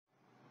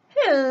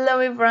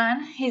Hello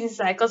everyone, this is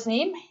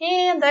Cosnime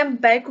and I'm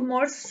back with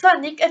more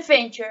Sonic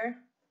Adventure.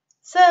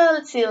 So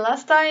let's see,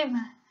 last time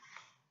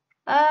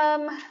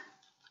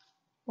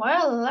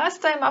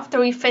after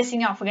we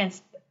facing off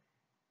against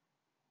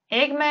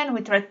Eggman,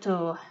 we tried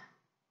to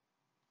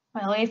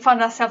we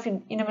found ourselves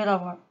in the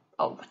middle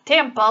of a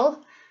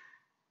temple.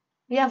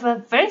 We have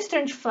a very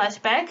strange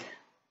flashback.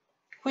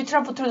 We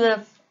traveled through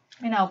the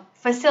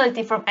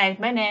facility from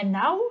Eggman, and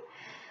now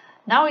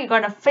we're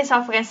gonna face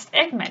off against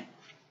Eggman.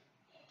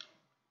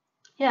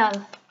 Yeah,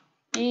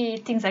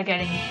 things are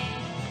getting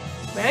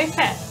very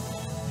fast.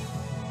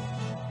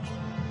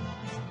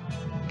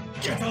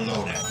 Get a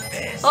load of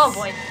this! Oh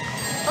boy.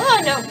 Oh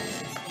no.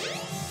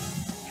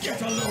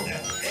 Get a load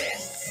of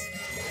this!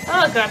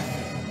 Oh god.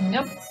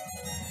 Nope.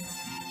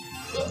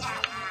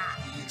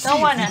 Don't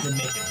wanna. See if you can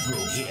make it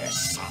through here,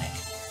 Sonic.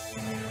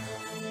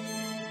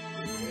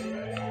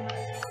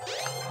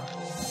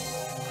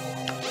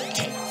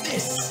 Take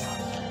this!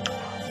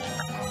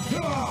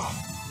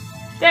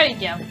 There you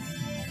go.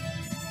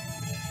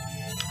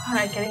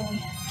 Alright, getting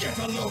me. Get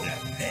a load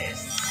of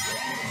this!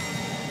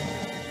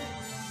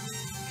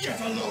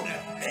 Get a load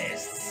of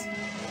this!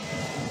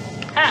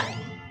 Ah!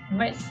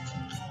 Missed.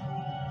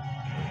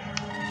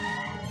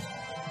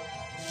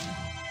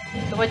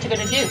 So what you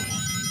gonna do?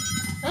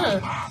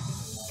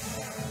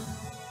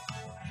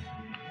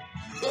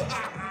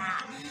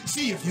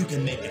 See if you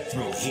can make it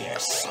through here,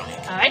 Sonic.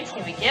 Alright,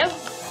 here we go.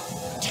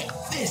 Take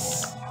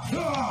this!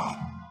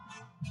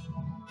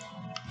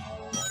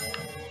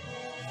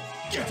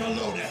 Get a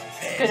load of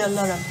this! Get a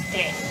load of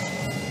this.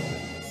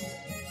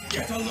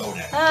 Get a load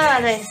of Ah,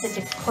 that is such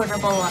a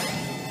quotable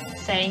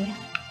saying.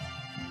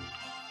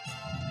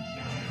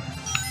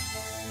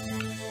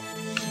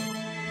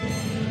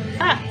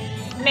 Ah,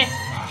 missed.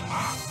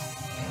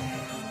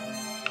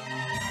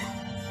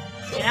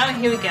 Okay, now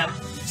here we go.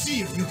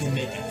 See if you can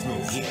make it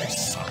through here,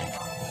 Sonic.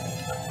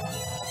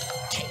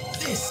 Take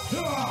this!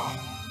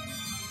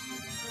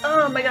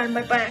 Oh my god,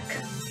 my back.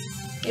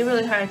 It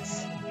really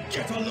hurts.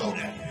 Get a load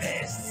of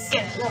this!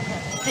 Get a load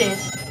of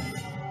this.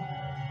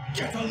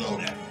 Get a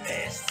load of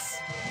this!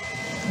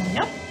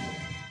 Nope.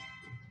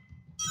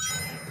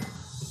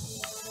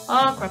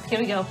 Oh crap, here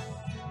we go.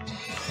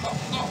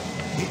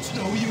 It's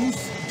no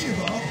use.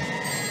 Give up.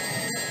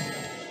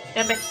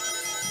 Damn it.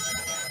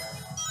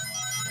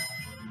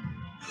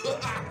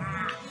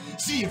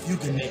 See if you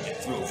can make it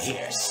through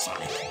here,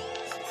 Sonic.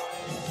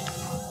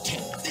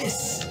 Take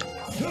this.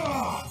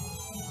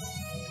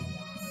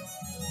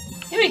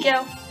 Here we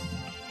go.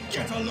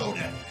 Get a load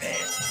of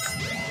this.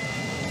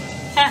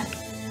 Ha!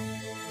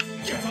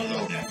 Get a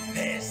load of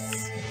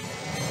this.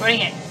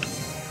 Bring it.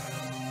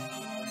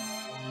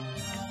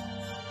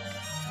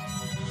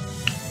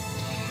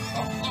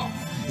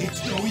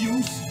 It's no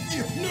use.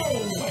 No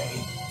way.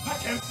 I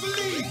can't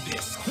believe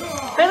this.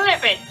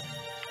 Believe it.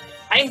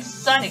 I'm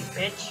Sonic,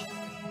 bitch.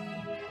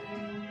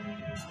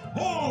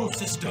 All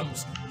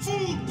systems,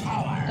 full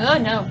power. Oh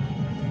no.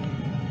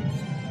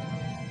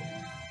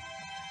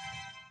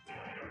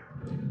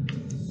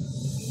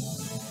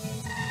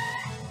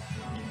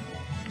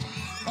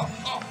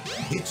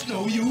 It's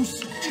no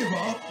use. Give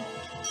up.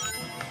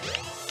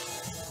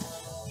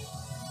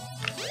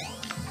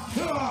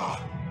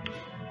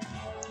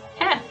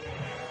 Ha!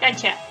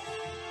 Gotcha.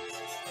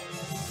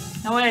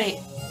 Now where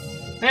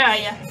are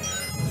you?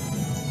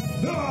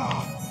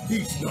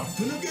 He's not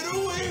gonna get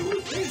away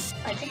with this.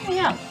 I think I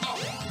am.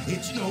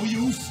 It's no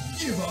use.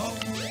 Give up.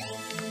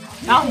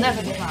 I'll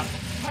never give up.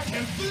 I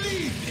can't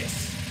believe this.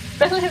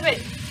 Believe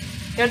it.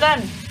 You're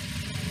done.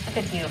 Look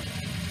at you.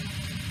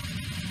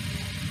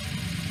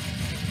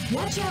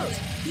 Watch out!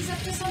 He's up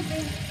to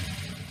something.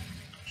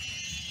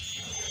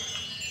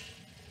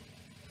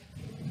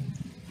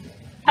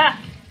 Ha!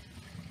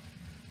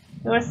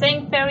 You were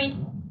saying, Fairy?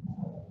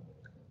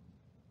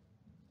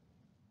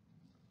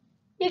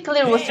 You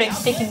clearly was trying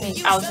to take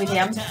me out with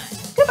him.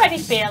 Goodbye,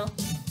 fail.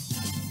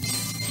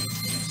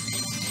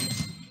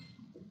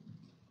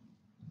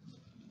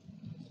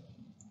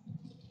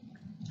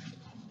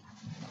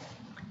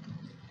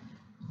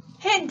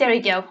 And there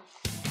you go.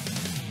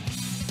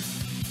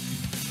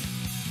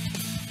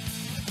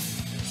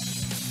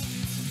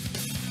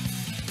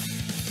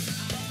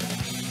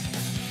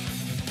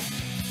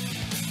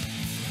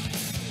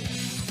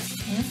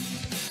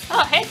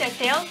 Oh, hey there,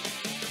 Tails.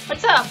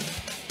 What's up?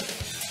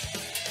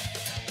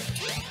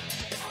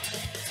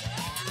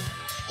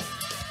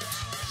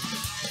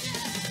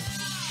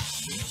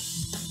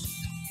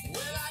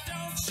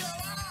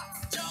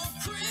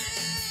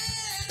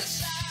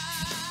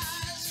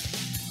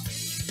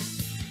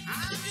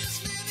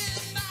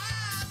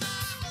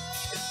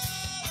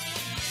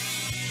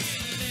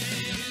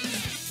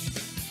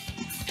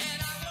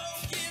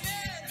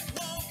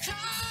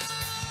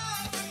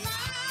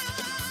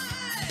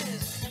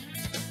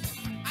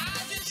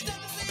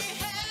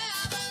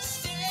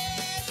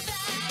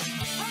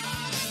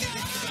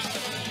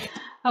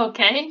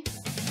 Okay.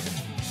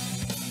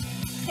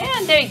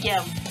 And there you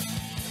go.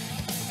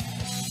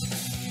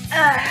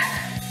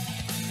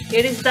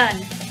 It is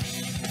done.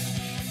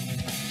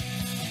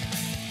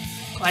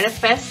 quite a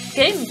fast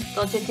game,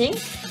 don't you think?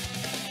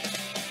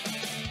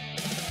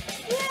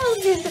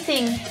 Well, here's the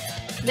thing.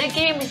 The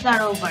game is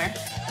not over.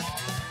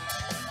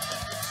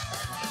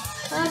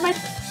 I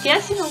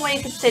guess in a way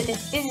you could say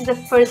this is the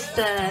first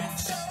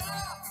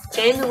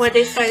game where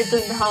they started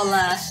doing the whole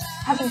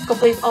having to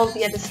complete all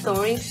the other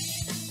stories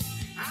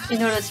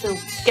in order to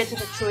get to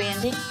the true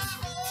ending.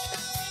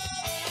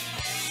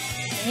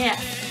 Yeah.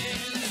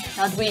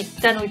 Now that we're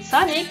done with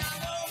Sonic,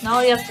 now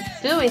all you have to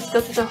do is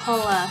go to the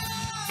whole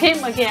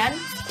game again,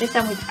 this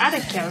time with other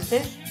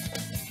characters,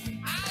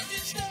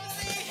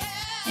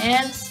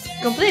 and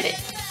complete it.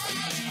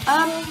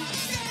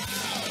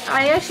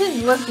 I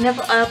actually was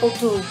never able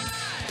to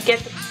get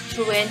the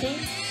true ending.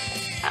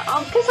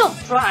 I guess I'll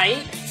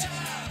try.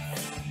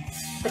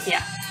 But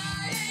yeah.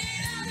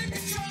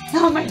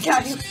 Oh my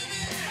god,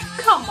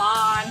 come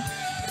on!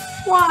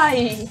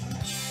 Why?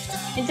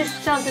 It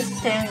just sounds just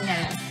staring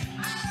at it.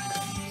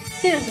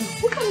 Seriously,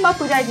 who came up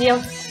with the idea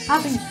of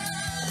having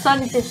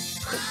Sonic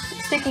just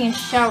taking a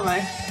shower?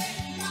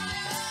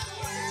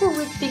 It's a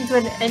weird thing to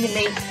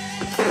animate.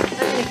 But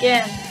then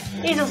again,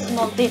 these are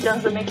small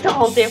details that make the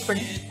whole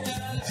difference.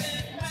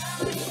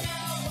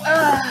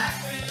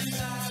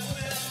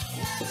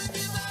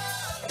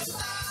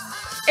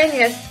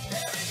 Anyways,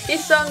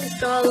 this song is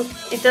called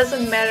 "It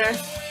Doesn't Matter,"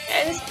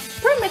 and it's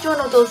pretty much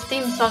one of those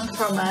theme songs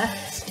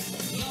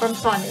from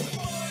Sonic.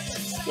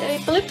 Yeah,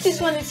 I believe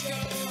this one is.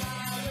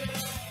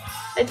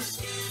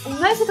 I'm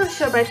not so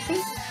sure, but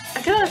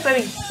I don't know if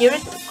I hear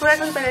it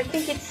correctly, but I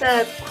think it's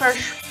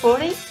Crush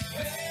 40.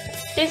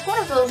 It's one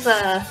of those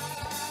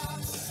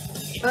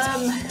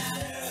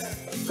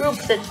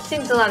groups that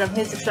sings a lot of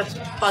music stuff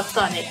about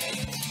Sonic.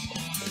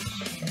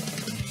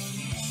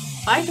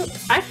 I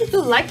actually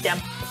do like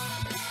them.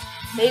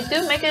 They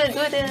do make a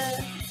good.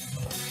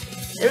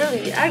 They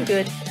really are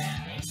good.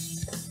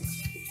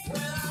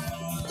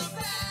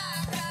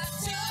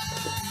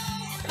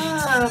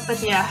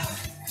 But yeah,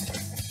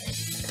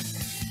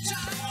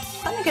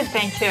 Sonic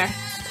Adventure.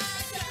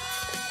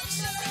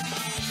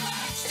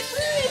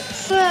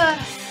 It's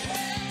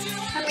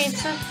I mean,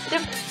 it's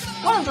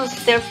one of those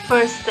their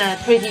first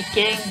 3D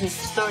games with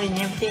story and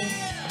everything.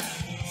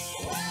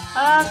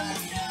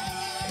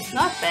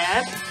 Not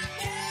bad.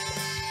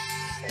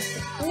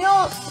 You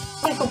know,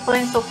 my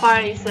complaint so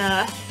far is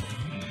I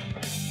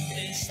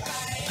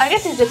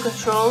guess it's the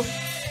controls.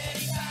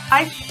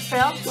 I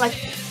felt like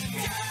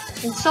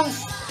in some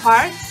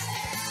parts,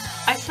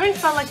 I sort of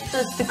felt like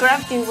the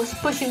gravity was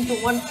pushing to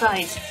one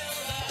side.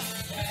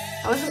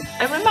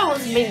 I remember I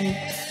was maybe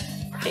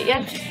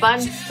had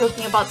fun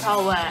talking about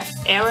how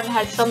Aaron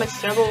had so much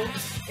trouble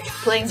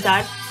playing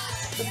that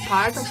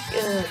part of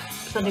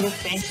Sonic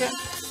Adventure.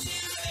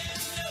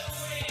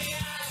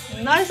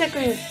 Not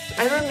exactly,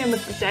 I don't remember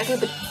exactly,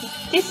 but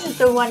this is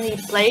the one he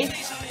played,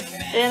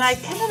 and I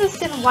can't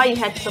understand why he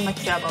had so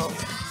much trouble.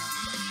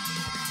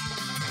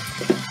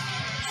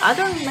 I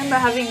don't remember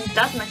having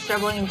that much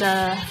trouble on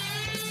the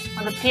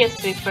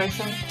PS3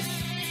 version.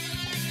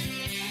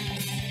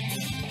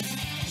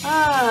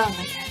 Oh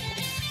my god.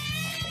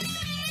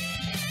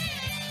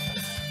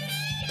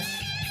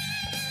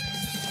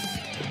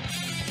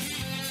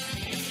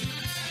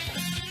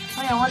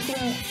 Oh yeah,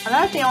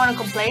 another thing I want to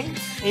complain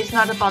is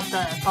not about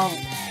the whole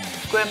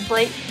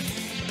gameplay.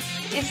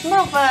 It's more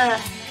of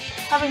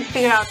having to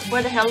figure out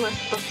where the hell we're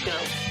supposed to go.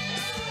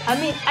 I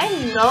mean, I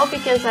know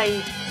because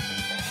I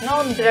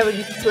know that I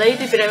already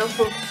played it, but I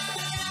also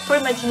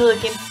pretty much know the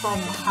game from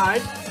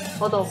heart,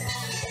 although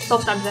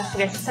sometimes I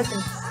forget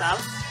certain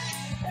stuff.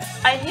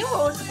 I knew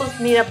I was supposed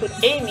to meet up with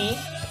Amy,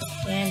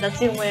 and that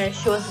scene where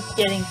she was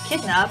getting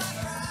kidnapped,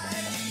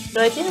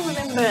 though I didn't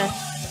remember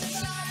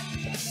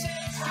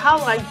how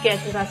I get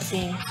to that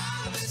scene.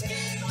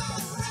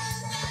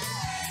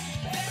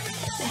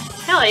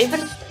 Hell, I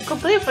even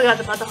completely forgot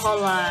about the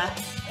whole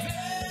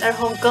their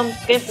whole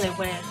gameplay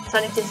where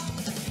Sonic is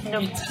in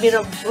the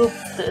middle of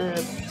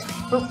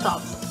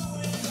rooftops.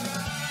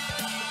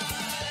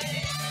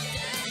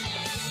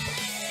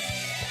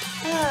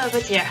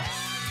 But yeah,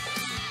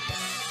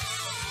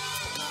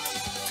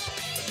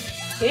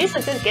 it is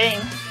a good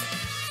game,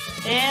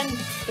 and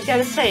I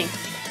gotta say,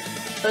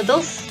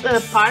 those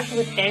parts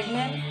with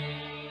Eggman,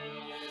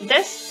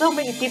 there's so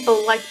many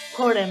people like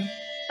for him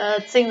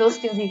saying those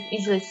things he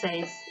usually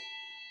says.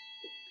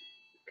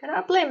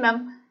 Cannot blame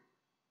him.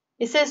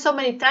 He says so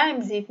many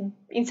times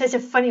in such a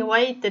funny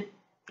way that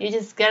you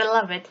just gotta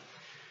love it.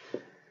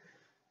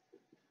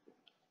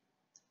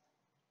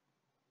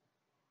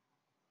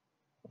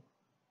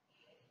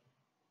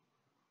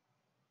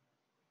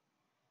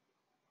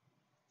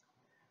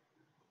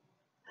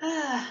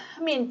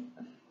 I mean,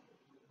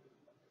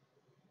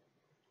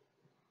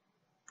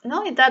 not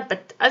only that,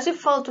 but as you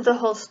follow through the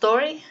whole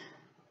story,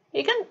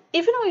 you can,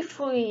 even if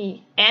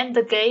we end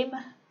the game,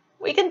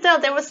 we can tell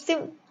there's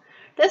still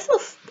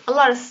a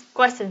lot of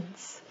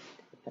questions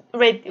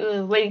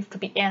waiting to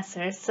be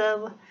answered.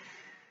 So,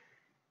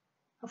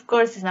 of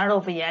course, it's not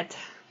over yet.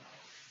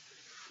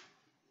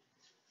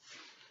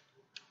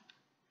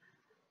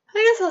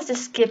 I guess I'll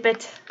just skip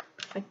it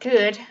if I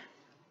could.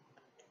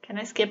 Can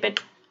I skip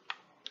it?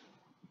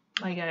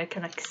 My god, I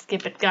cannot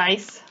skip it,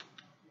 guys.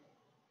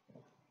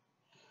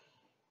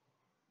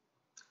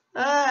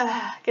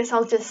 Guess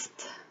I'll just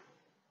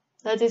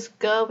let this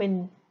go,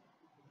 and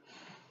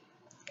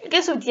I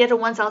guess with the other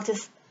ones I'll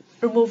just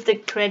remove the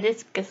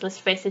credits, because let's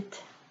face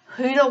it,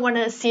 we don't want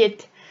to see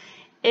it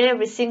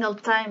every single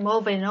time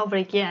over and over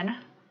again.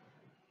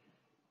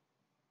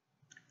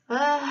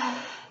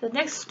 The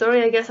next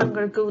story I guess I'm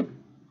gonna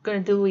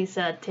do is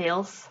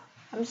Tales.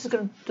 I'm just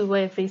gonna do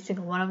every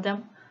single one of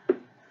them.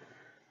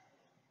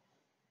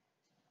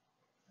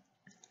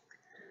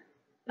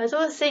 As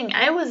I was saying,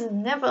 I was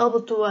never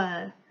able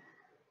to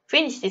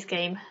finish this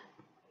game.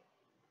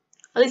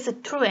 At least a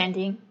true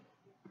ending.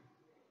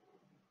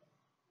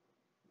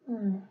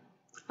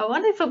 I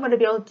wonder if I'm gonna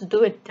be able to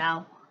do it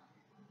now.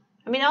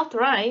 I mean, I'll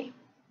try.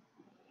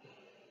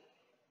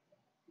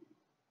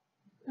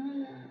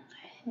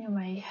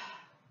 Anyway,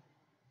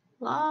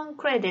 long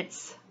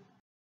credits.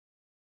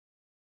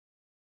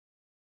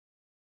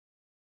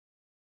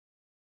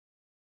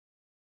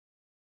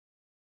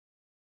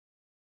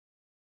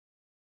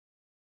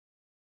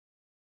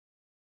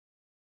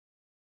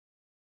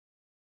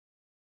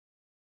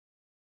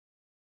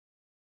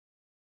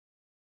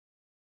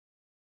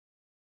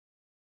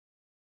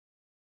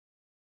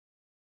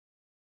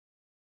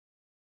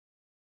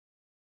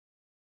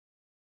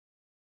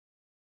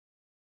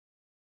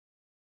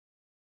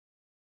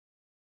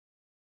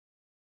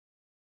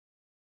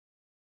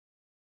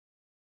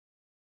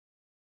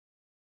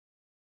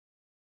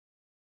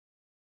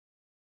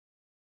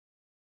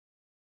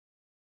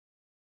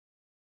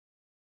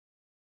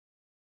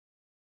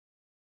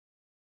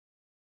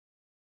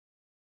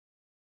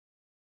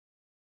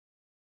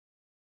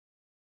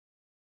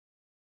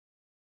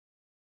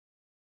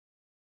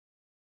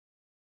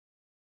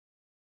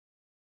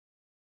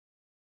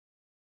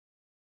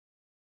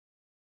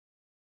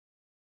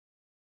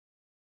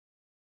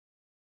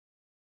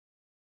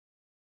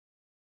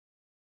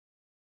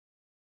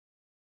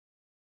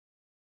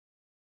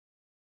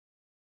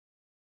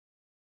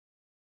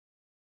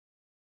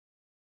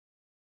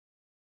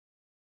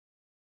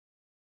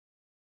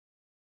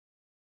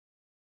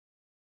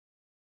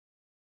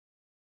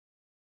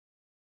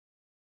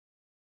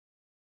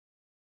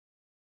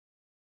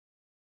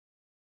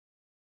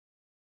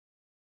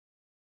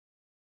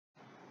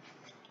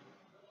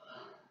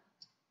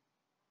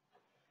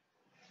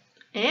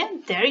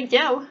 And there you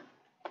go.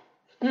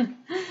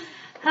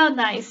 How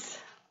nice.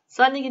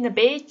 Sonic in the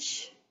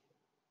beach.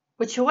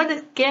 Which once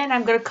again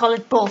I'm gonna call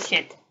it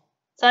bullshit.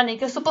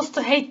 Sonic, you're supposed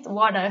to hate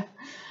water.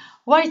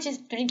 Why are you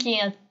just drinking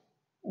a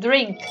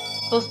drink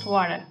close to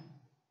water?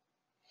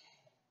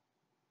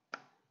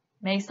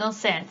 Makes no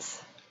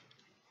sense.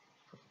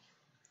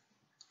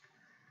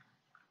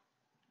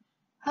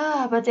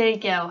 But there you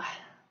go.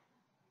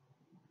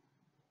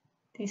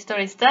 This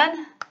story is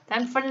done.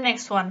 Time for the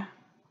next one.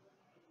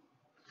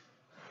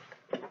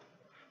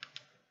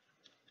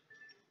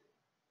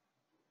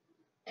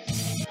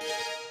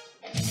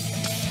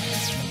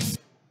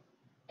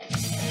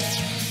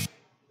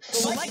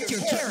 Select your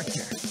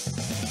character.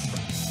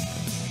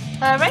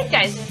 Alright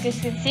guys, as you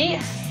guys can see,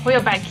 we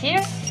are back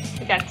here.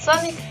 We got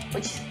Sonic,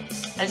 which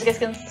as you guys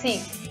can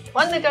see,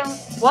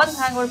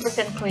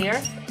 100%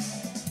 clear.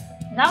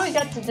 Now we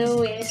got to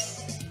do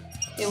is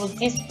deal with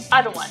these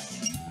other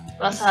ones.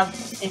 We also have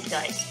these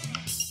guys.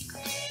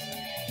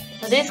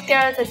 So these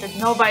characters that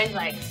nobody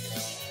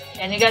likes.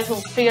 And you guys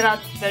will figure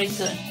out very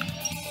soon.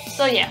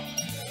 So yeah.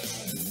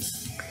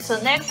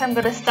 So next I'm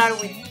gonna start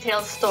with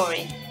Tails'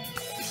 story.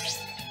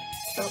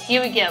 So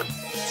here we go.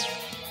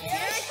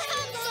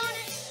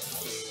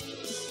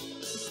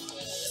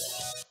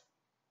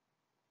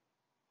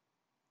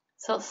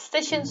 So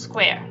Station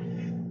Square.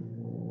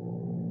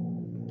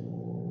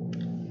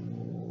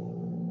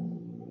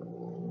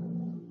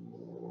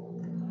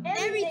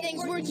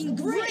 Everything's working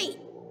great.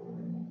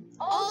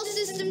 All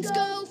systems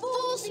go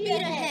full speed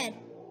ahead.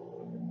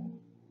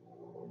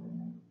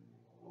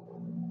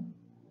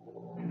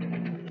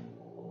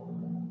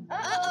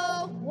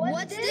 Uh-oh,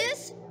 what's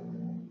this?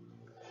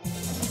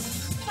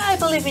 I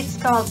believe it's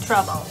called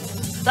trouble.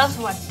 That's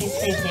what this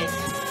thing is.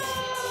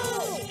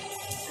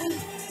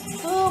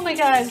 Oh my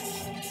god.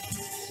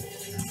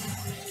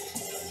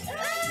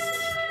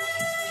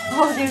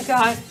 Oh dear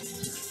god.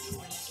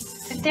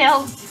 The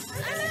tail.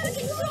 I'm out of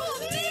control!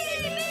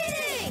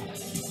 Meeting!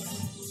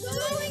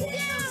 Slowing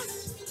down!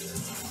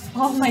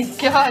 Oh my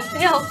god,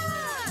 tail.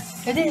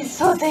 This is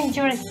so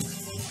dangerous.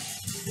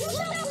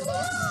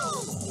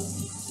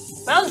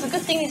 Well, the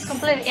good thing is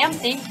completely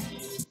empty.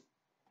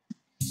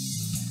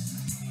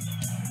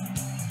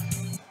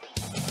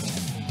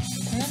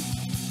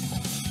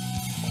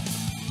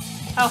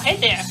 Oh, hey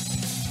there.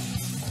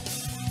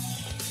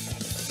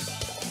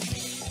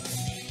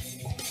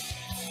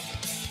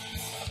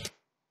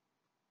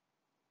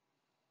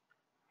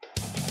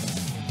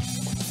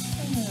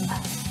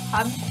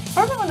 I'm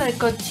probably gonna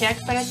go check,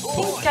 but I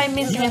think I'm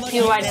missing a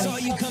few items. Saw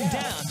you come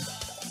down.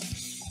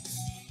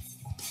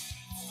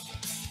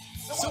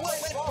 So what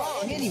went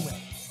wrong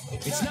anyway?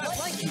 It's not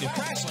like you to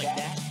crash like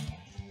that.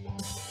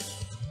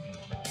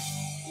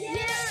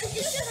 Yeah,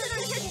 It's just that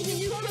I'm testing a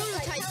new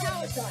prototype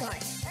power supply,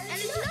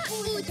 and it's not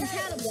fully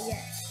compatible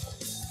yet.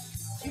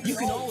 You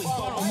can always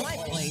borrow my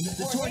plane,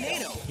 the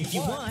Tornado, if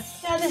you want.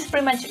 Yeah, this is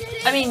pretty much,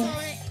 I mean,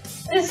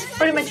 this is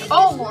pretty much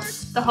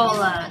almost the whole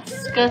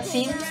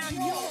cutscene,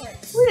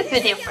 with a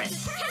few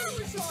differences.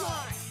 Power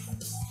supply!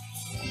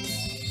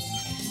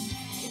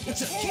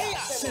 It's a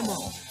Chaos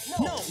Emerald!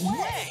 No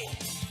way!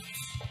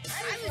 I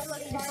was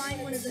lucky to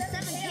find one of the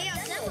 7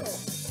 Chaos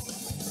Emeralds.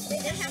 They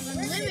have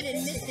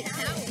unlimited mystic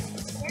power.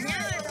 Now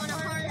I want to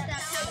harness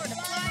that power to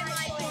fly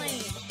my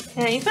plane.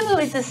 Yeah, even though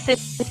it's a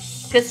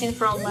cutscene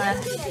from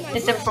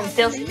instead from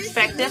Tails'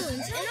 perspective,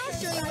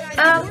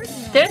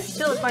 there's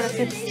still quite a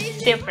few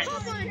differences.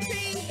 Hop on a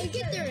train and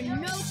get there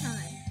in no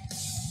time.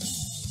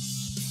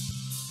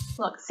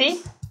 Look,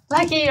 see,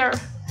 like here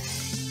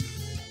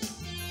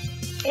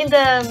in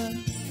the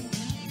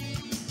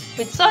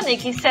with Sonic,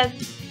 he said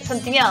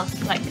something else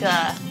like,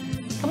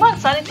 "Come on,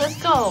 Sonic, let's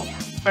go,"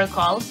 for a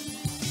call.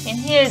 And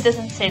here it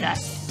doesn't say that.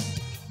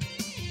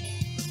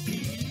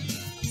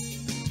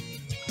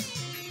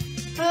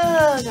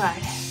 Oh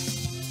god.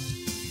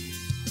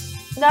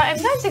 Now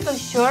I'm not exactly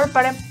sure,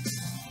 but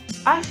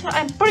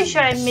I'm pretty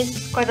sure I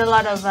missed quite a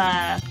lot of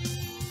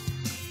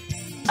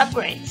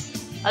upgrades,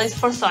 at least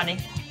for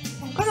Sonic.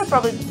 I'm gonna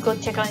probably go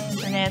check on the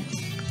internet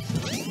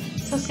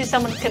to see if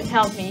someone can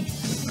help me.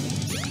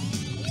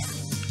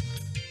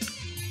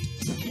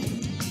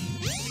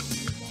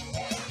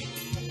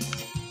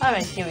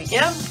 Alright, here we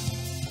go.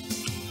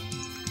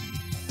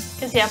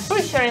 Cause yeah, I'm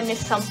pretty sure I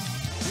missed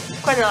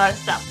quite a lot of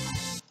stuff.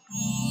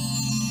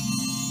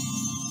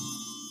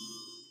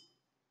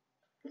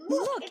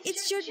 Look,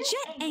 it's your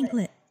jet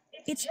anklet.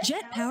 Its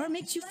jet power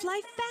makes you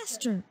fly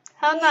faster.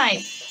 How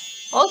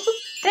nice. Also,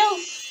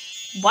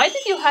 Tails, why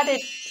did you have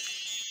it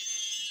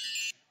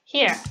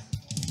here?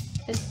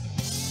 Just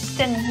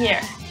standing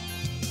here.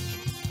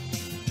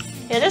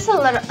 Yeah, there's a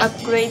lot of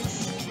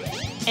upgrades,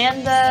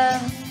 and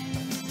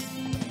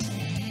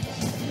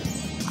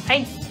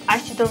I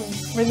actually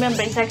don't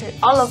remember exactly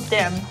all of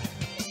them.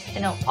 You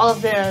know, all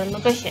of their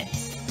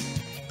locations.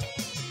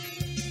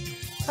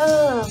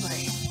 Oh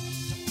boy.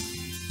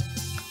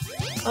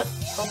 Oh,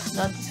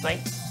 not this way.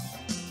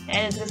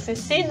 And as you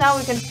see, now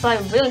we can fly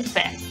really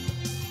fast.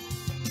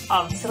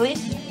 Obviously.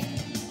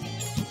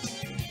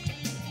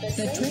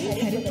 The train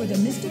headed for the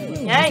Mystic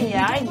Room.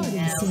 Yeah, I know.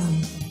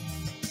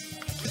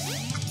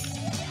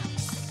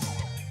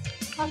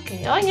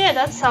 Okay, oh yeah,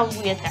 that's how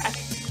we attack.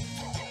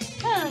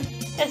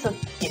 That's so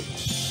cute.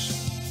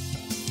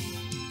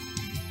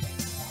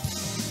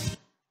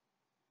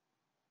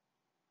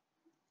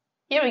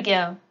 Here we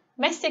go.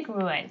 Mystic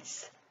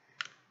Ruins.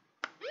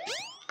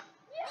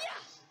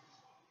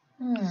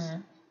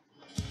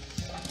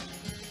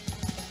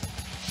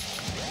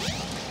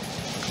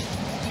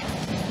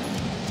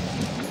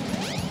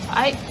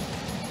 I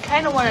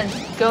kind of want to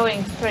go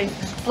and try to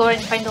explore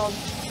and find all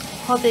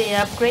the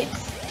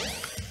upgrades,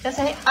 because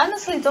I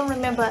honestly don't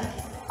remember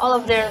all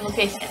of their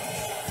locations.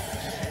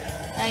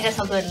 I guess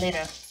I'll do it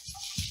later.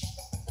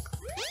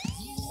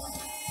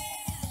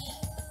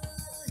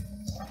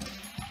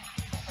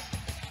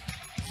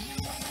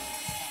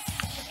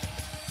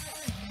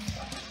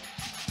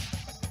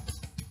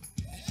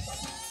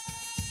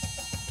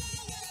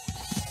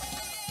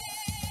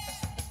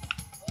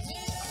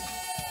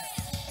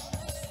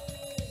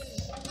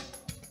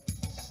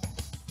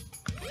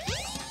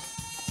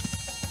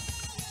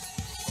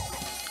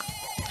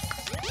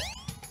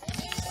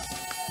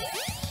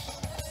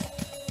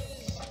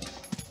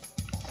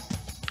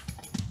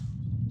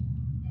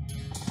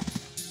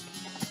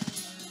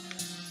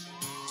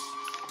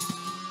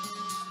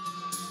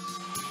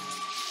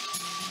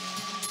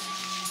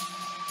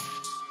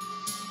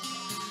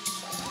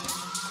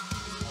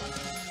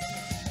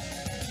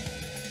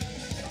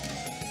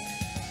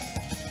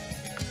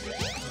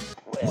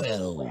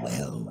 Well.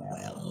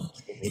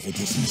 If it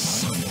isn't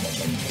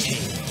Sonic and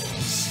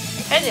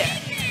Tails. Hey there.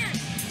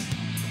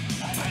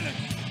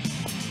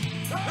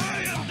 I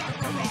am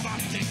Dr.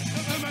 Robotnik,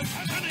 the most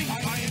cunning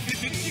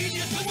scientific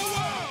genius in the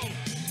world!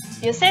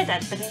 You say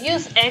that, but you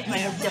use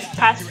Eggman as your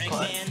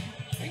passport.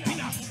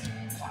 Enough!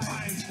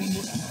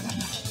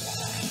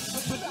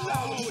 But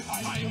now it's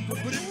time to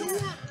put it to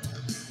work!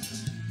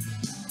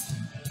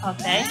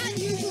 Okay. That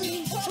usually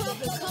means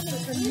trouble coming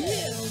from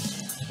you.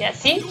 Yeah,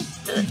 see?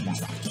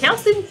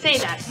 Tails didn't say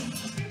that.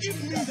 Give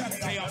me that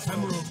Chaos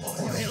Emerald,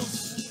 or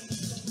else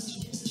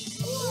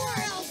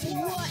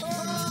What,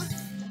 huh?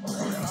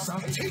 I'll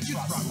take it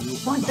from you!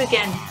 Once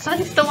again,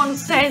 Sonic's the one who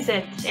says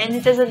it, and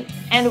it doesn't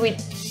end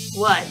with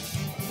what?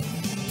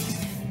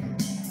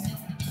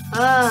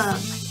 I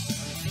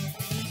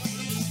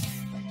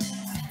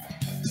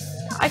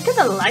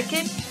kinda like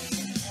it.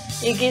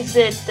 It gives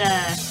it,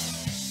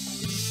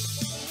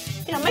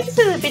 makes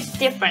it a bit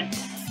different.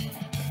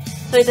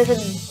 So it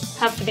doesn't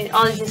have to be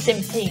always the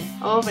same thing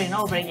over and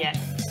over again.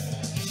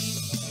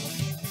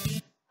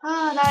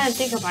 Now that I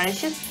think about it, I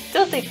should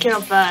still take care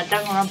of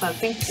Danganronpa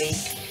briefly.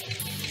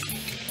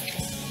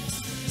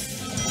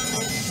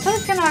 So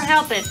it's gonna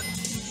help it.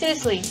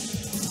 Seriously.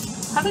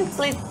 Having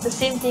played the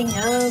same thing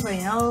over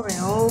and over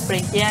and over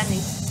again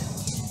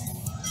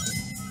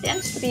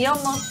tends to be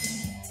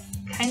almost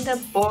kind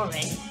of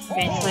boring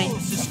eventually. All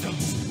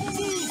systems.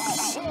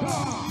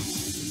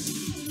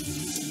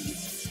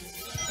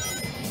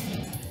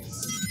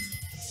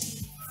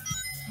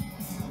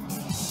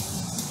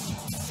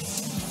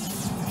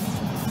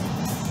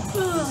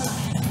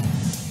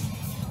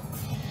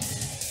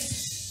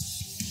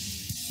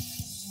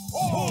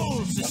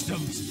 All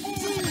systems.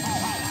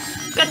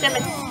 God damn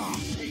it!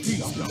 He's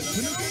not gonna get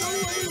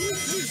away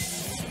with this.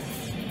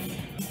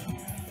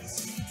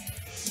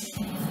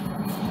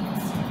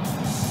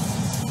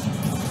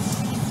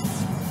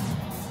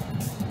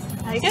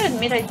 I gotta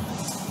admit, I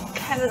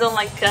kinda don't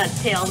like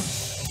Tails.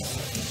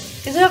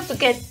 Because you have to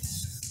get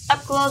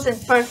up close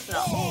and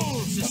personal. All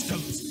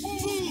systems.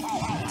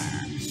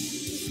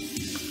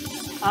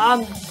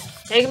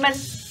 Eggman,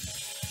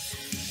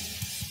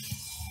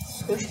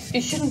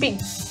 you shouldn't be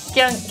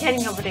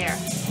getting over there.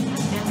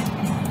 Damn it.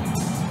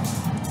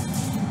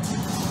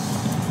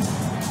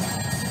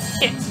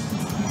 Shit.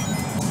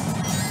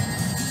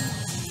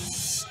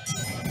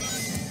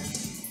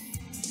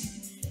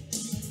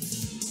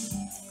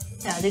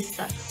 Yeah, this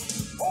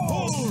sucks.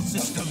 All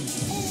systems.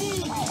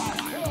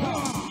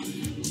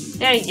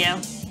 There you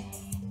go.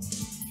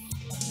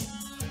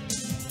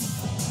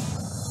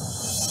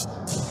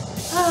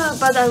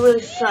 But that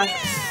really sucks.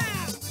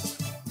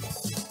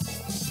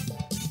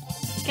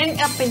 Getting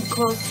up and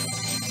close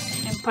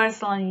and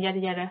personal and yada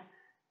yada.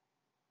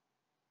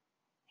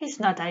 It's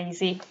not that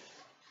easy.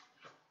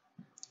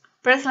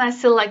 Personally, I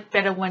still like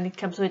better when it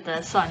comes with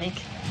Sonic.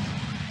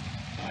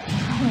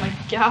 Oh my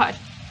god.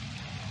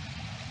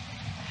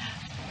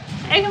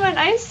 Eggman,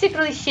 are you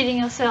secretly shitting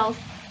yourself?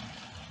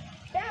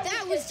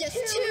 That was just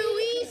too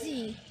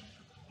easy.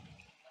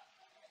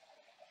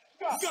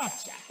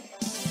 Gotcha.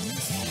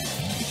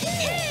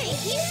 Hey,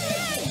 he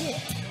snagged it.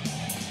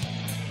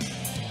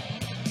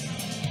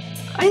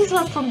 I just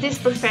love from this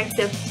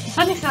perspective.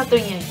 Sonic's not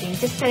doing anything,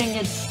 just staring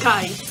at the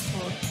sky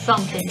or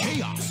something.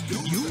 Chaos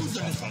could use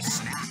a little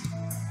snack.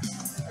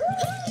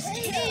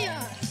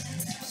 Chaos.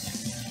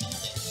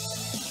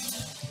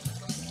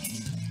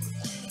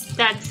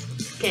 That's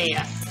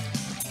chaos.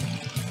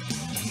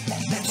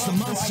 That's the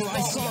monster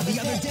I saw the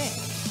other day.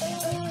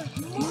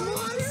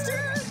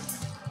 Monster?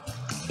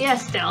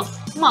 Yes, Tails,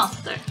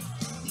 monster.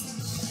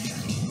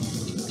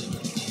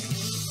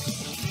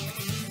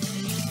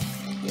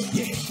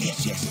 Yes,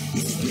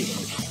 it's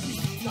real.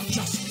 Not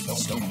just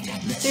stone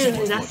tablets.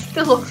 Seriously, that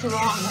still looks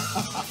wrong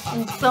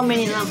on so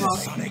many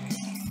levels. Sonic.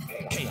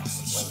 Chaos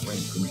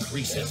strength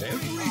increases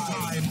every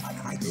time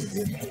I give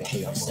him a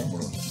Chaos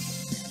Emerald.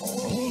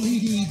 All he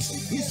needs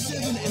is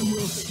 7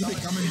 emeralds to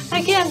become an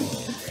Again,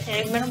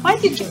 Eggman, why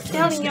did you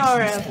tell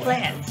your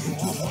plans?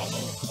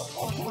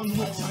 upon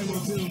which I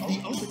will build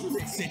the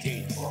ultimate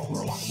city.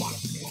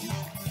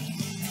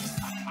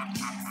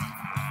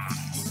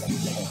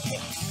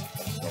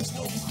 There's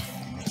no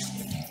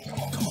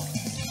come on.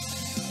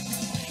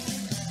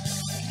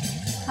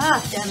 Ah,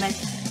 damn it.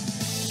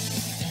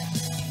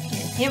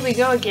 Here we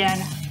go again.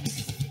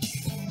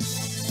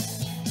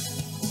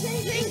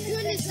 Thank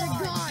goodness they're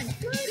gone.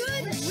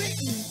 Good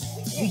riddance.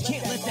 We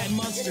can't let that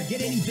monster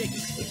get any bigger.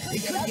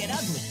 It could get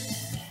ugly.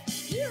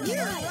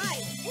 You're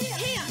right.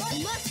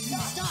 Chaos must be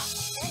stopped.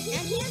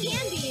 And he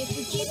can be if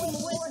we keep him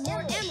away from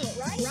more emeralds,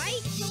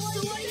 right? So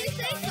what do you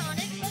say,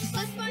 Sonic?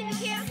 Let's find the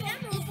Chaos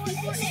Emeralds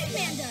before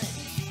Eggman does.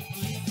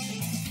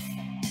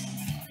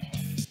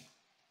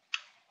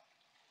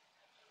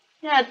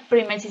 Yeah, it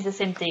pretty much is the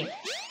same thing.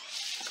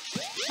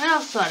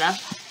 Well, sort of.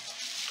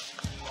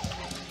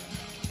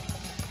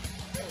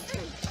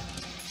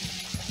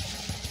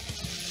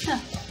 Huh.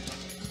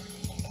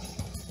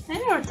 I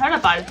never thought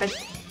about it, but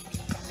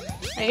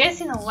I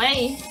guess in a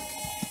way,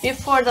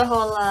 before the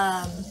whole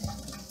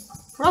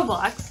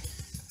Roblox,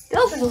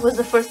 Tails was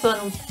the first one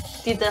who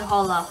did the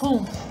whole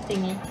home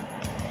thingy.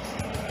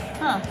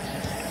 Huh.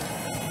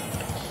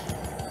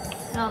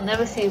 I'll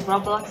never see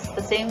Roblox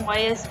the same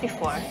way as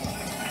before.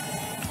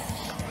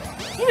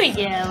 Here we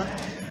go.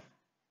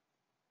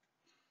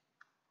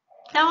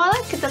 Now I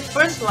like the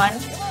first one.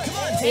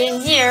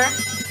 In here,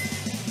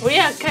 we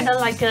are kind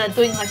of like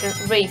doing like a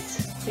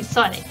race with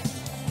Sonic.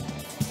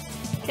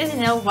 Cause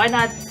you know, why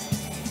not?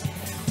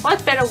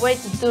 What better way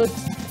to do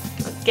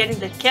getting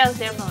the Chaos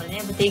Emerald and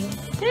everything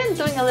than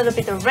doing a little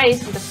bit of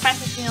race with the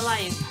fastest thing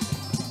alive?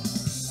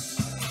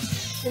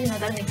 You know,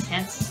 that makes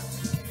sense.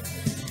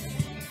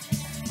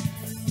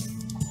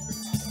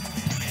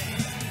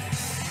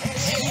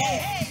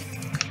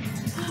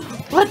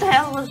 What the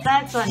hell was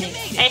that, Sonic?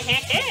 Hey,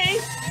 hey, hey!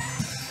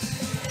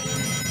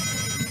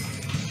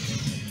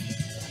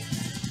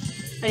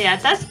 But yeah,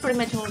 that's pretty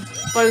much what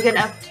we're gonna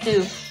have to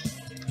do.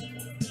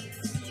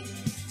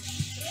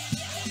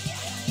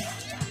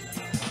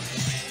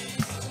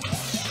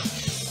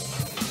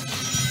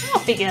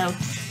 Off we go.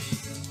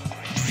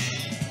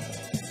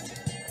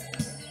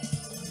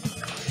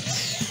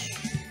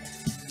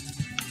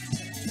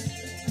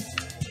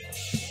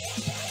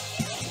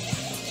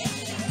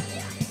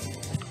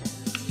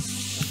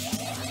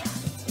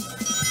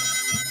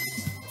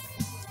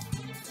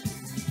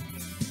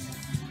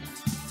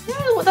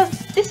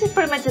 this is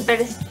pretty much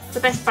the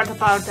best part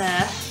about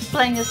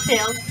playing as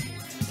Tails.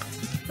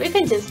 We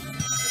can just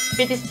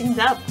speed these things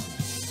up.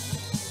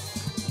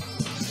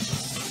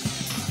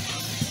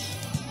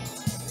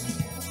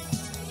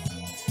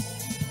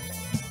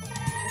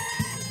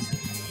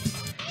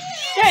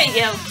 There you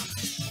go.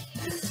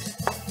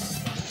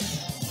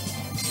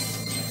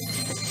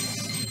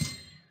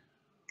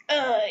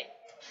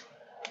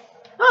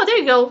 Oh, there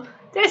you go.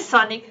 There's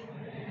Sonic.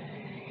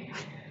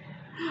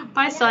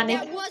 Bye, Sonic.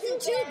 That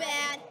wasn't too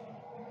bad.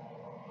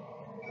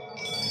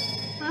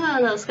 Ah,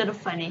 that was kind of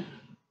funny.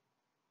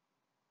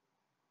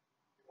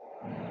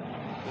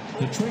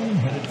 The train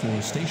headed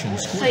for Station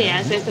Square. So yeah,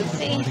 as you can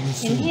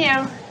see in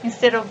here,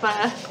 instead of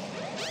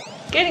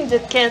getting the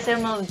Chaos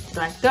Emerald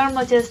like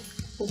normal,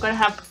 we're gonna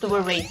have to do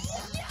a race.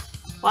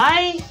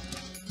 Why?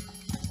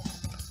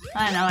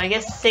 I don't know. I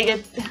guess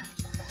Sega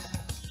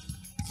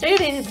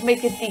needed to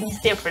make things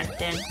different.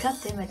 Then, god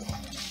damn it!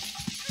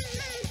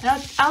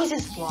 I'll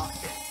just walk.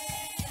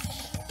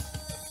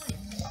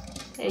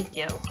 There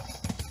you go.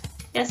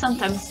 Yeah,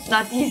 sometimes it's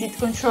not easy to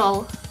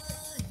control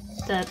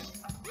that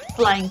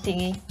flying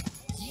thingy.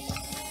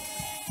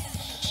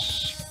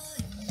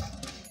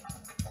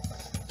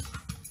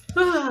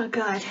 Oh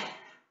god.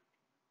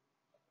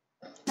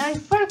 Now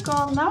if I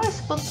recall, now I'm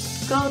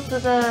supposed to go to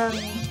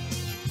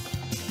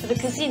the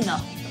casino.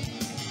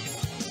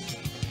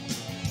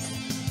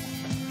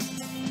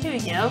 Here we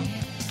go.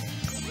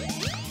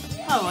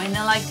 Oh, and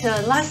like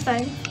last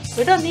time,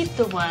 we don't need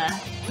to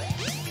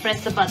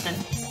press the button.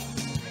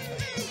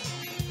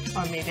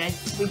 Or maybe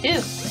we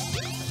do.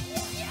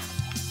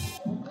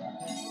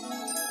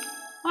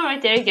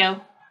 Alright, there you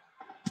go.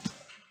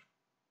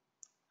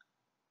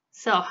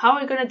 So, how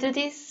are we gonna do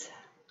this?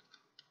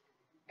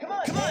 Come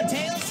on,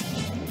 Tails!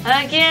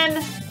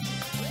 Again!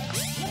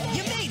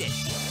 You made it!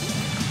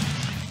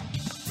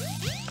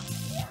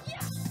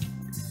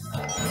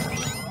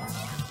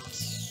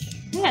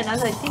 Yeah, now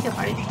that I think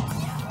about it.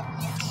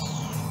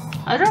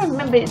 I don't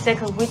remember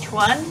exactly which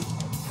one,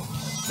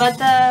 but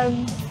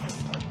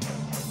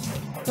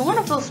in one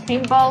of those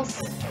pinballs,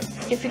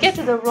 if you get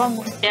to the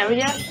wrong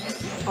area,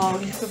 or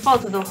if you fall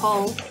to the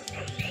hole,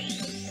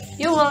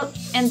 you will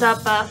end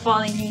up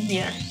falling in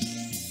here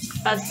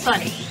as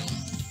Sonic.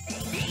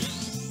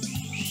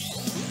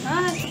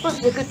 I suppose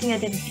it's a good thing I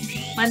didn't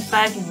went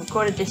back and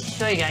recorded this to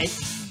show you guys.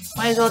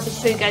 Might as well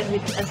just show you guys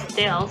with as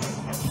Tails.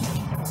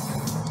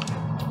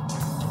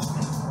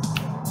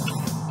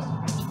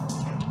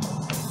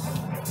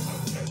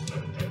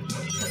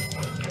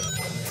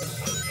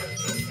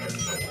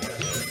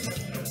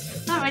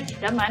 Alright,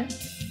 come on.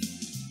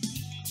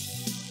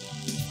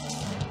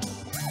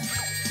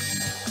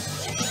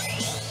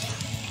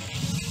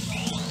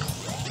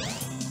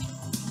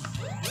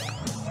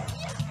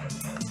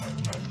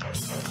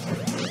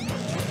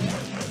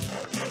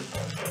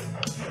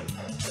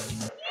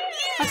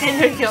 Okay,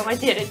 there you go, I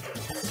did it.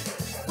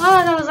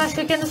 Oh, that was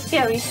actually kind of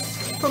scary.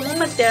 For a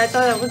moment there, I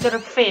thought I was gonna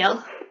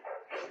fail.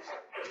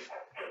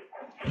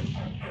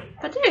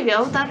 But there you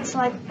go, that's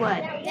like,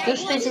 what, 2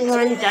 stages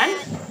already done?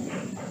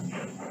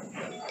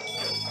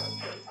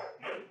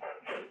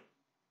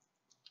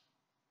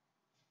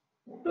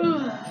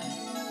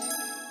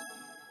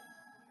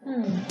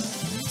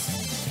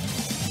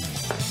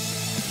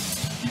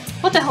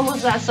 What the hell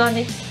was that,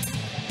 Sonic?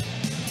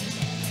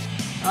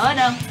 Oh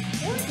no.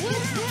 What's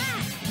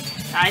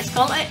that? It's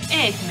called an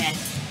Eggman,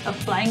 a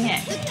flying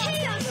egg. The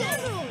Chaos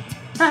Emerald!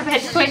 I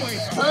bet quick.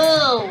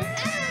 Oh!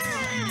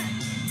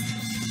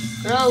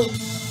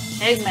 Gross.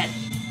 Eggman.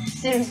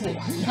 Seriously,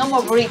 no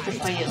more burritos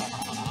for you.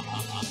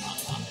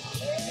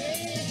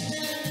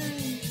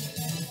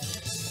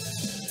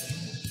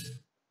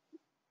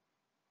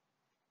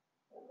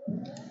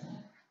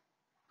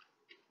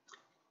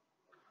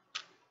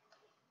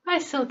 I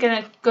still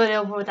cannot go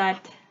over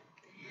that.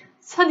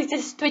 Sonic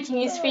just twitching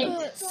his feet.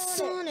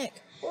 Sonic,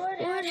 what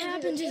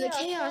happened to the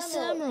Chaos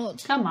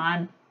Emerald? Come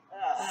on.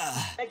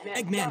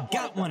 Eggman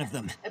got one of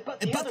them,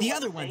 but the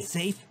other one's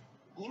safe.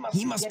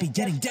 He must be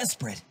getting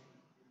desperate.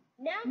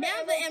 Now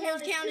the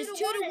Emerald count is 2-1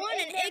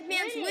 and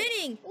Eggman's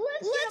winning.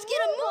 Let's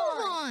get a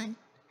move on.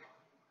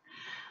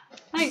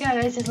 My god,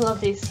 I just love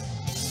this.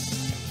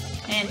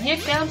 And here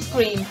comes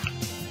Scream.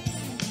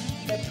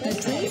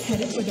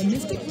 Headed for the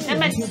Mystic Room.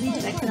 Damn it, He'll be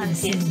I cannot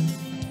see it. soon.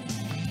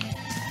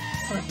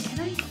 Or can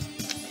I?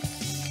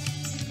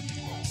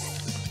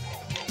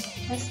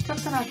 I still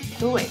cannot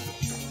do it.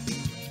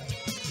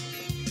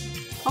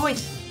 Oh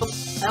wait,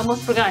 oops, I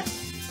almost forgot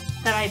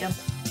that item.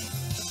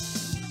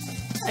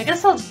 I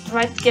guess I'll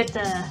try to get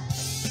the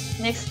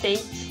next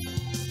stage.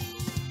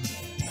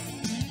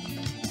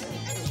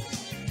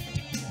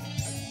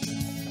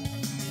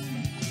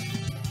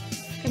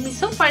 I mean,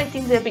 so far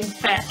things have been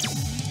fast.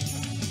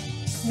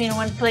 I mean,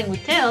 when playing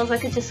with Tails, I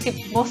could just skip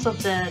most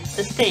of the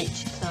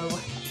stage, so...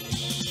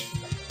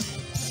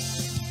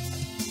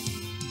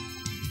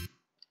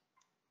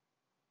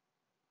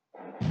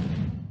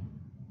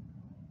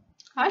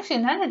 Actually,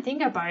 now that I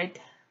think about it,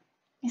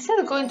 instead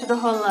of going to the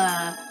whole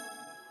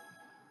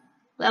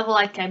level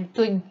like I'm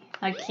doing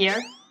like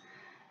here,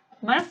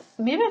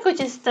 Maybe I could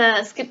just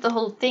skip the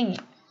whole thing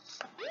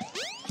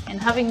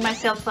and having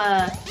myself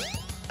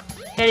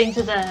heading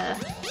to the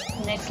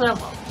next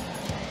level.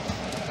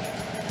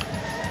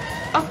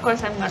 Of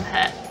course, I'm gonna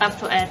have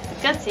to add the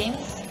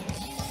cutscenes.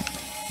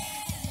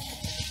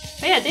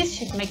 But yeah, this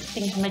should make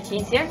things much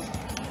easier.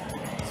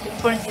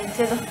 For instance,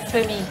 instead of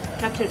showing me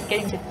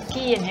getting the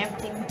key and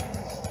everything.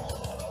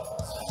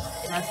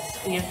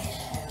 That's weird.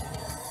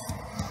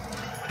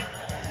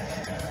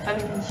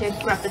 Having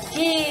to grab the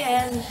key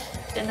and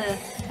then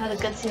another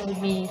cutscene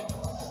with me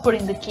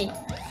putting the key.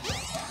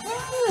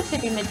 That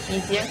should be much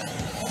easier.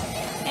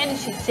 And it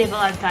should save a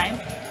lot of time.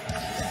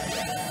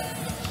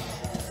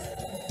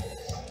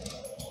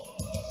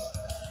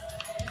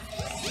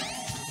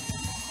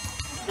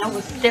 That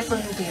was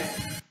definitely weird.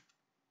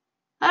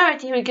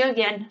 Alright, here we go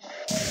again.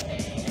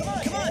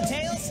 Come on,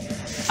 Tails.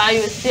 Are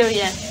you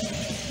serious?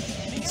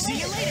 See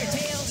you later,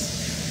 Tails.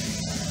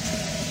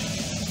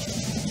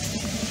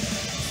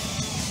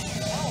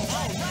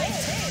 All right,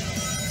 Tails.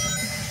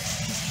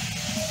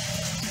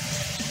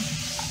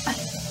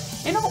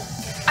 You know,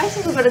 I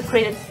think we're gonna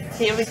create a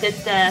theory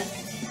that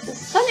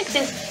Sonic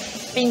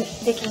just been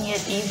taking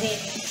it easy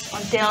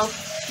on Tails,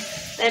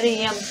 letting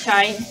him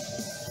shine.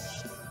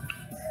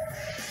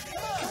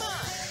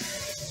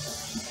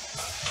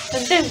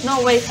 But there's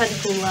no way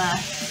Sonic will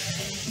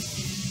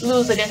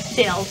lose against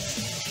Tails.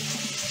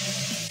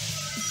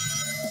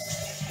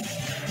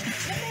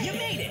 You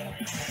made it.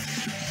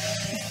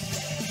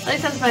 At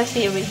least that's my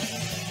theory.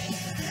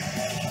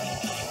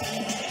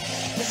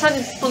 The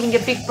Sonic's pulling a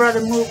big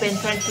brother move and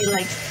trying to be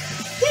like,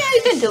 yeah,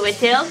 you can do it,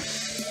 Tails.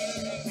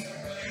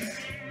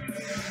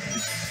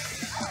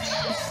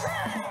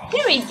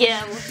 Here we go.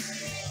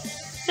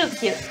 So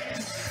cute.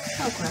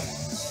 Oh crap.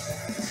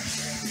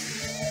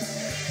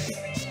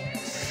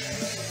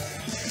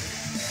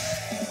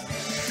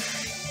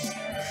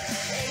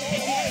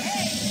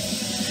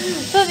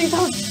 Sonic,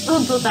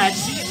 don't do that.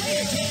 See you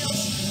later, Tails.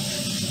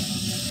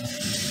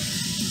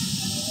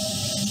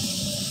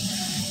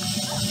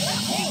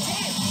 Hey,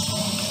 Tails.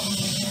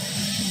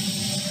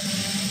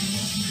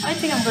 I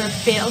think I'm gonna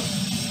fail.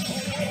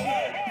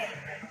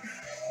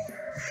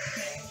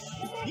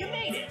 You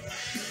made it.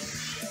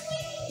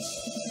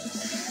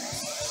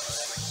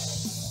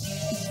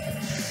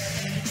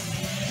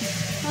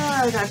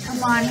 Oh god,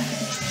 come on.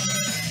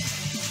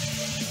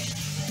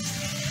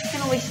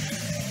 Can we...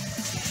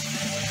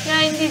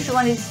 Yeah, in this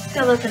one it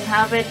still doesn't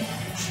have it. I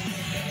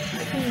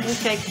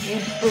wish I could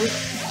use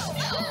boost.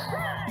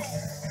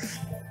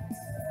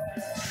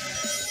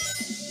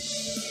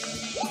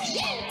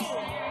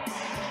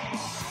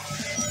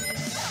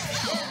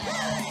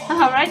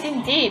 Alright,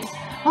 indeed.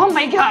 Oh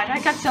my god, I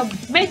got some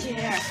magic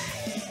here.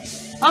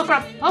 Oh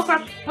crap, oh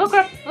crap, oh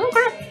crap, oh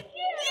crap.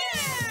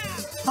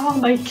 Oh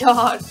my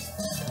god.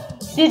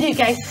 Did you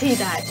guys see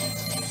that?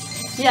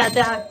 Yeah,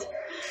 that.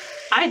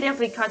 I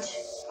definitely caught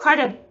quite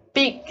a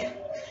big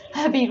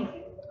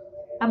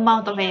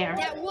amount of air.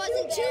 That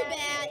wasn't too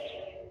bad.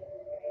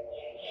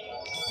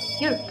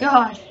 Dear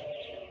god.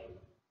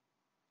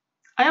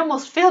 I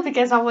almost failed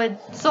because I went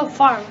so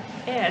far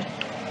ahead.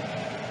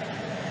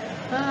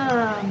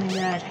 Oh my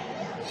god.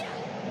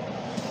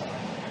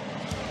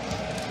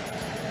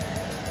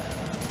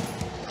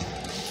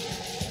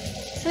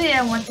 So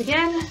yeah, once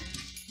again,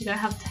 we're gonna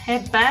have to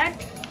head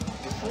back.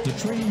 The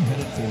train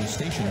headed for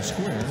Station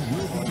Square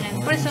will be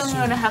And pretty soon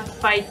we're gonna have to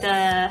fight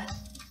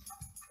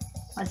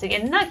once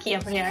again Nucky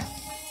over here.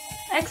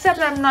 Except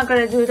I'm not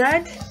gonna do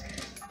that.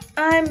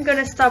 I'm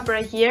gonna stop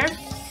right here.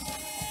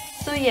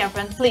 So yeah,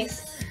 friends,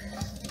 please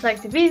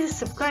like the video,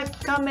 subscribe,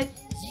 comment,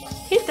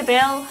 hit the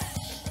bell,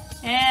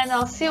 and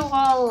I'll see you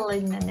all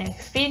in the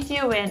next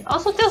video. And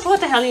also tell us what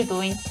the hell you're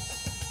doing.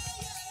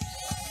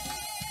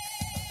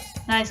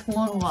 Nice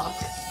moonwalk.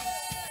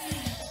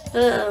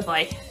 Oh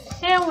boy.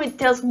 And with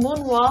Tails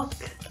moonwalk,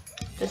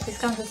 does this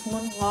count as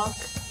moonwalk?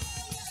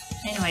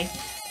 Anyway,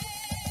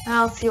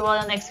 I'll see you all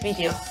in the next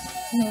video.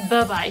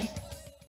 Bye bye.